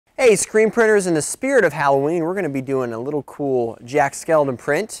Hey, screen printers, in the spirit of Halloween, we're going to be doing a little cool Jack Skeleton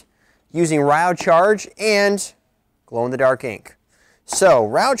print using RyoCharge and glow-in-the-dark ink. So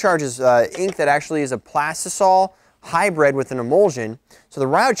RyoCharge is ink that actually is a plastisol hybrid with an emulsion. So the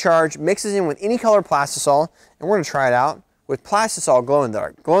RyoCharge mixes in with any color plastisol, and we're going to try it out with plastisol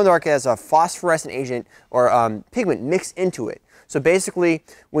glow-in-the-dark. Glow-in-the-dark has a phosphorescent agent or pigment mixed into it. So basically,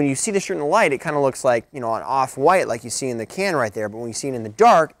 when you see the shirt in the light, it kind of looks like, an off-white like you see in the can right there, but when you see it in the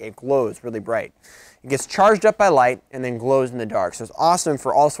dark, it glows really bright. It gets charged up by light and then glows in the dark. So it's awesome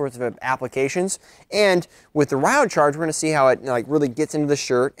for all sorts of applications. And with the RyoCharge, we're going to see how it really gets into the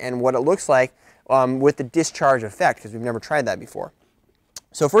shirt and what it looks like with the discharge effect, because we've never tried that before.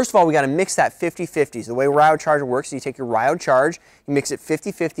 So first of all, we got to mix that 50-50. So the way RyoCharge works is you take your RyoCharge, you mix it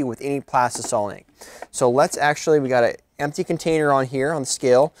 50-50 with any plastisol ink. So let's we got an empty container on here on the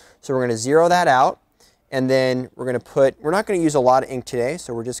scale. So we're going to zero that out, and then we're going to we're not going to use a lot of ink today,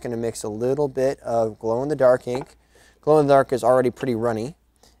 so we're just going to mix a little bit of glow-in-the-dark ink. Glow-in-the-dark is already pretty runny.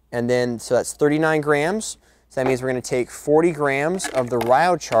 And then, so that's 39 grams. So that means we're going to take 40 grams of the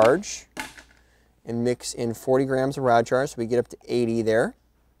RyoCharge and mix in 40 grams of RyoCharge, so we get up to 80 there.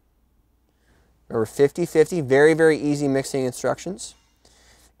 Remember, 50-50, very, very easy mixing instructions.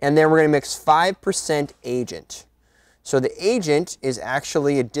 And then we're going to mix 5% agent. So the agent is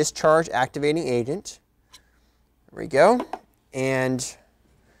actually a discharge activating agent. There we go. And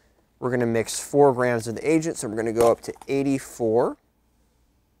we're going to mix 4 grams of the agent, so we're going to go up to 84.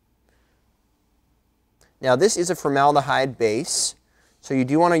 Now this is a formaldehyde base, so you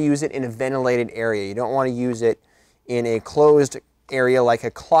do want to use it in a ventilated area. You don't want to use it in a closed area like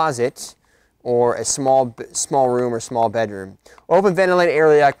a closet or a small room or small bedroom. Open ventilated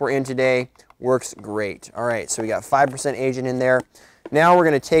area like we're in today works great. All right, so we got 5% agent in there. Now we're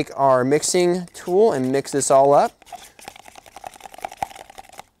going to take our mixing tool and mix this all up.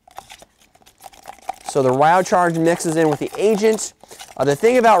 So the RyoCharge mixes in with the agent. The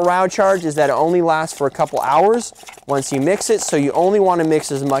thing about RyoCharge is that it only lasts for a couple hours once you mix it, so you only want to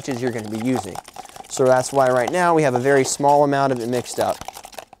mix as much as you're going to be using. So that's why right now we have a very small amount of it mixed up.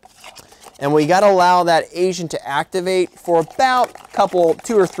 And we got to allow that agent to activate for about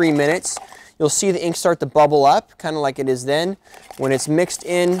 2 or 3 minutes. You'll see the ink start to bubble up, kind of like it is then. When it's mixed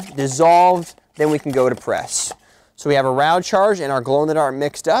in, dissolved, then we can go to press. So we have our RyoCharge and our glow-in-the-dark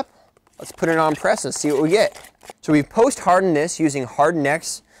mixed up. Let's put it on press and see what we get. So we've post-hardened this using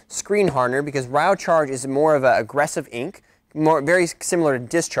Harden-X screen hardener because RyoCharge is more of an aggressive ink, very similar to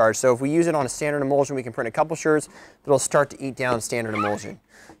Discharge. So if we use it on a standard emulsion, we can print a couple shirts, but it'll start to eat down standard emulsion.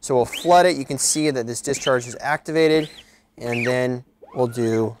 So we'll flood it. You can see that this discharge is activated, and then we'll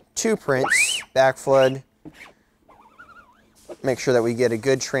do 2 prints, back flood. Make sure that we get a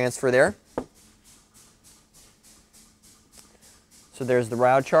good transfer there. So there's the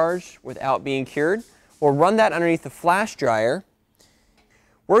RyoCharge without being cured. We'll run that underneath the flash dryer.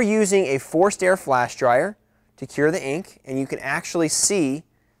 We're using a forced air flash dryer to cure the ink, and you can actually see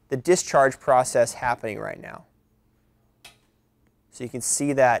the discharge process happening right now. So you can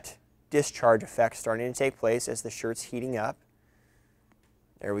see that discharge effect starting to take place as the shirt's heating up.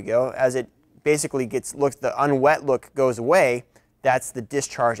 There we go. As it basically the unwet look goes away, that's the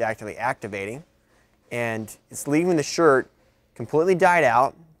discharge actually activating. And it's leaving the shirt completely dyed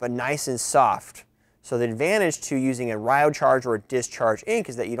out, but nice and soft. So the advantage to using a RyoCharge or a Discharge ink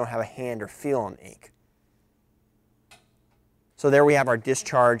is that you don't have a hand or feel on the ink. So there we have our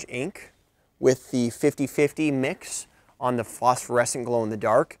Discharge ink with the 50-50 mix on the phosphorescent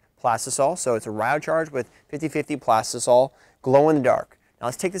glow-in-the-dark plastisol. So it's a RyoCharge with 50-50 plastisol glow-in-the-dark. Now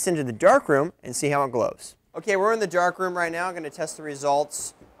let's take this into the dark room and see how it glows. Okay, we're in the dark room right now. I'm going to test the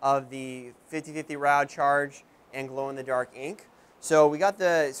results of the 50-50 RyoCharge and glow-in-the-dark ink. So we got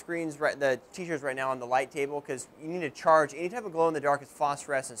the the t-shirts right now on the light table because you need to charge. Any type of glow-in-the-dark is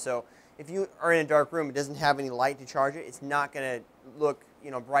phosphorescent. So if you are in a dark room, it doesn't have any light to charge it, it's not going to look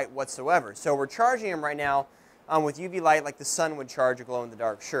bright whatsoever. So we're charging them right now with UV light like the sun would charge a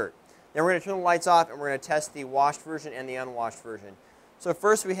glow-in-the-dark shirt. Then we're going to turn the lights off and we're going to test the washed version and the unwashed version. So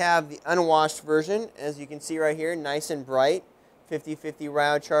first we have the unwashed version, as you can see right here, nice and bright, 50-50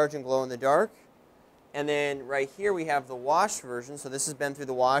 RyoCharge and glow-in-the-dark. And then right here we have the washed version, so this has been through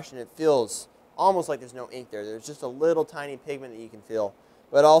the wash and it feels almost like there's no ink there. There's just a little tiny pigment that you can feel.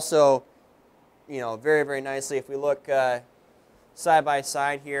 But also, very, very nicely, if we look side by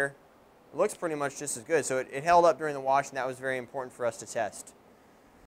side here, it looks pretty much just as good. So it held up during the wash, and that was very important for us to test.